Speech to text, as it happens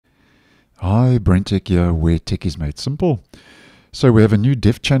Hi, BrenTech here, where tech is made simple. So we have a new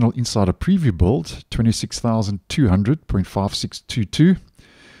dev channel inside a preview build, 26,200.5622,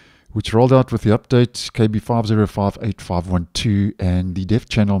 which rolled out with the update KB5058.512, and the dev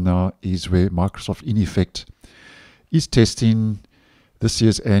channel now is where Microsoft in effect is testing this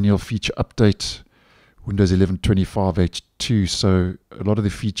year's annual feature update, Windows 11 25H2. So a lot of the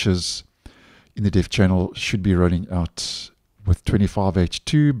features in the dev channel should be rolling out with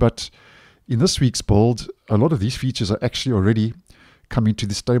 25H2, but in this week's build, a lot of these features are actually already coming to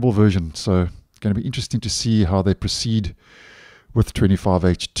the stable version. So it's going to be interesting to see how they proceed with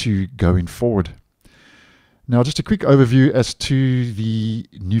 25H2 going forward. Now, just a quick overview as to the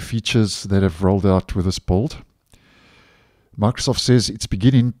new features that have rolled out with this build. Microsoft says it's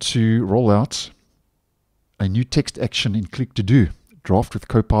beginning to roll out a new text action in Click to Do, draft with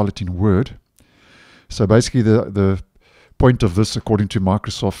Copilot in Word. So basically the point of this, according to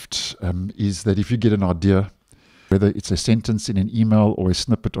Microsoft, is that if you get an idea, whether it's a sentence in an email or a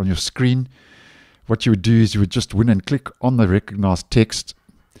snippet on your screen, what you would do is you would just win and click on the recognized text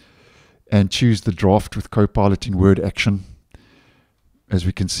and choose the draft with Copilot in Word action, as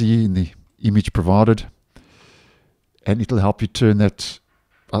we can see in the image provided, and it'll help you turn that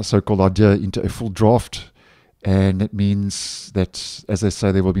so-called idea into a full draft. And it means that, as they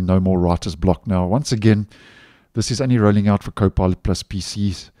say, there will be no more writer's block. Now, once again, this is only rolling out for Copilot Plus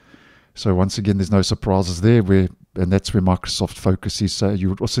PCs. So once again, there's no surprises there, and that's where Microsoft focus is. So you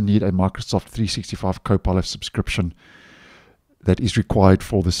would also need a Microsoft 365 Copilot subscription that is required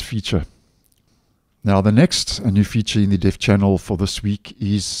for this feature. Now, the next new feature in the dev channel for this week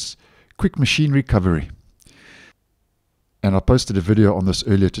is quick machine recovery. And I posted a video on this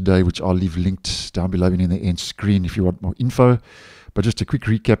earlier today, which I'll leave linked down below in the end screen if you want more info. But just a quick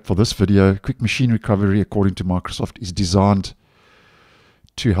recap for this video, quick machine recovery, according to Microsoft, is designed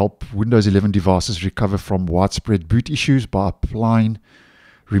to help Windows 11 devices recover from widespread boot issues by applying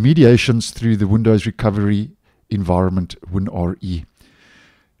remediations through the Windows recovery environment, WinRE.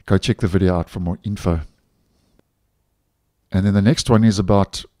 Go check the video out for more info. And then the next one is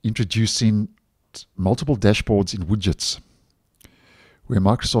about introducing multiple dashboards in widgets, where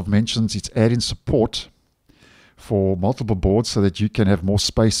Microsoft mentions it's adding support for multiple boards so that you can have more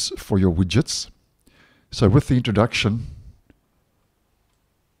space for your widgets. So with the introduction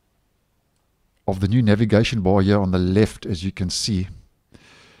of the new navigation bar here on the left, as you can see,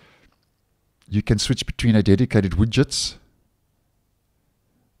 you can switch between a dedicated widgets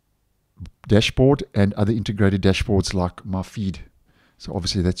dashboard and other integrated dashboards like My Feed. So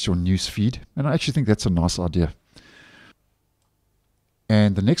obviously that's your news feed, and I actually think that's a nice idea.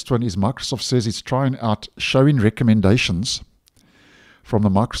 And the next one is Microsoft says it's trying out showing recommendations from the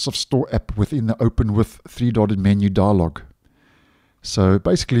Microsoft Store app within the Open with three-dotted menu dialog. So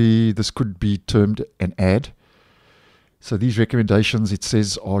basically this could be termed an ad. So these recommendations, it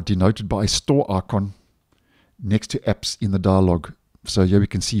says, are denoted by a store icon next to apps in the dialog. So here we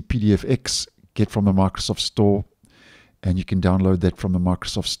can see PDFX, get from the Microsoft Store, and you can download that from the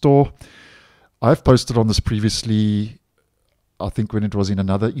Microsoft Store. I've posted on this previously, I think when it was in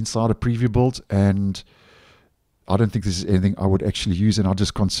another insider preview build, and I don't think this is anything I would actually use, and I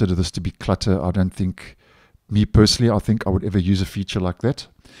just consider this to be clutter. I don't think, me personally, I think I would ever use a feature like that.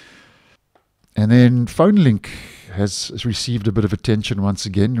 And then PhoneLink has received a bit of attention once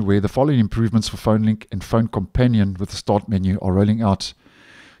again, where the following improvements for PhoneLink and Phone Companion with the Start menu are rolling out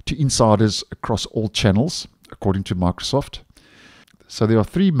to insiders across all channels, according to Microsoft. So there are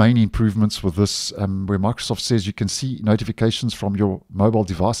three main improvements with this, where Microsoft says you can see notifications from your mobile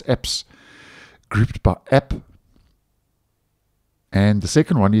device apps grouped by app. And the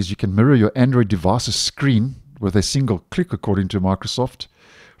second one is you can mirror your Android device's screen with a single click, according to Microsoft,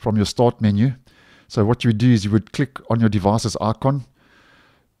 from your Start menu. So what you would do is you would click on your device's icon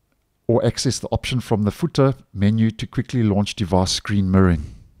or access the option from the footer menu to quickly launch device screen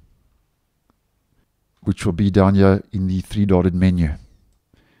mirroring, which will be down here in the three-dotted menu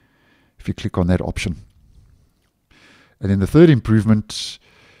if you click on that option. And then the third improvement,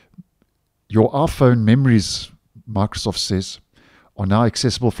 your iPhone memories, Microsoft says, are now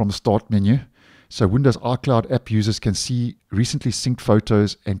accessible from the Start menu. So Windows iCloud app users can see recently synced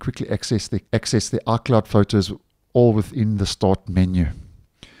photos and quickly access their iCloud photos all within the Start menu.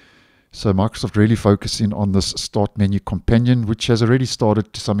 So Microsoft really focusing on this Start menu companion, which has already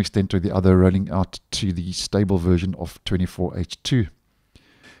started to some extent or the other rolling out to the stable version of 24H2.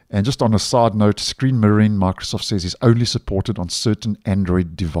 And just on a side note, screen mirroring, Microsoft says, is only supported on certain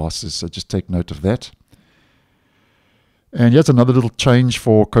Android devices. So just take note of that. And here's another little change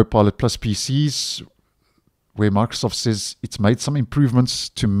for Copilot Plus PCs, where Microsoft says it's made some improvements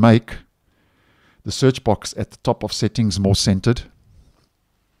to make the search box at the top of settings more centered.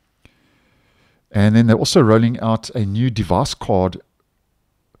 And then they're also rolling out a new device card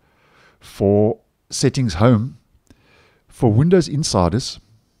for settings home for Windows insiders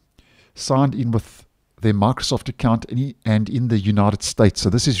signed in with their Microsoft account and in the United States. So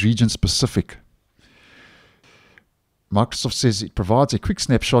this is region specific. Microsoft says it provides a quick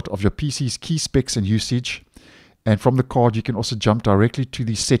snapshot of your PC's key specs and usage. And from the card, you can also jump directly to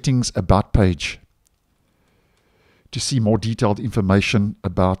the settings about page to see more detailed information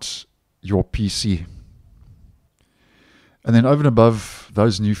about your PC. And then over and above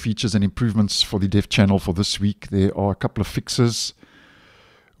those new features and improvements for the dev channel for this week, there are a couple of fixes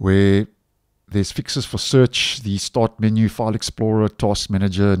where there's fixes for search, the start menu, file explorer, task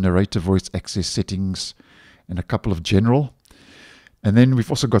manager, narrator voice access settings, and a couple of general. And then we've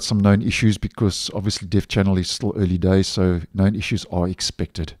also got some known issues because obviously dev channel is still early days, so known issues are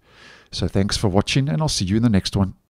expected. So thanks for watching, and I'll see you in the next one.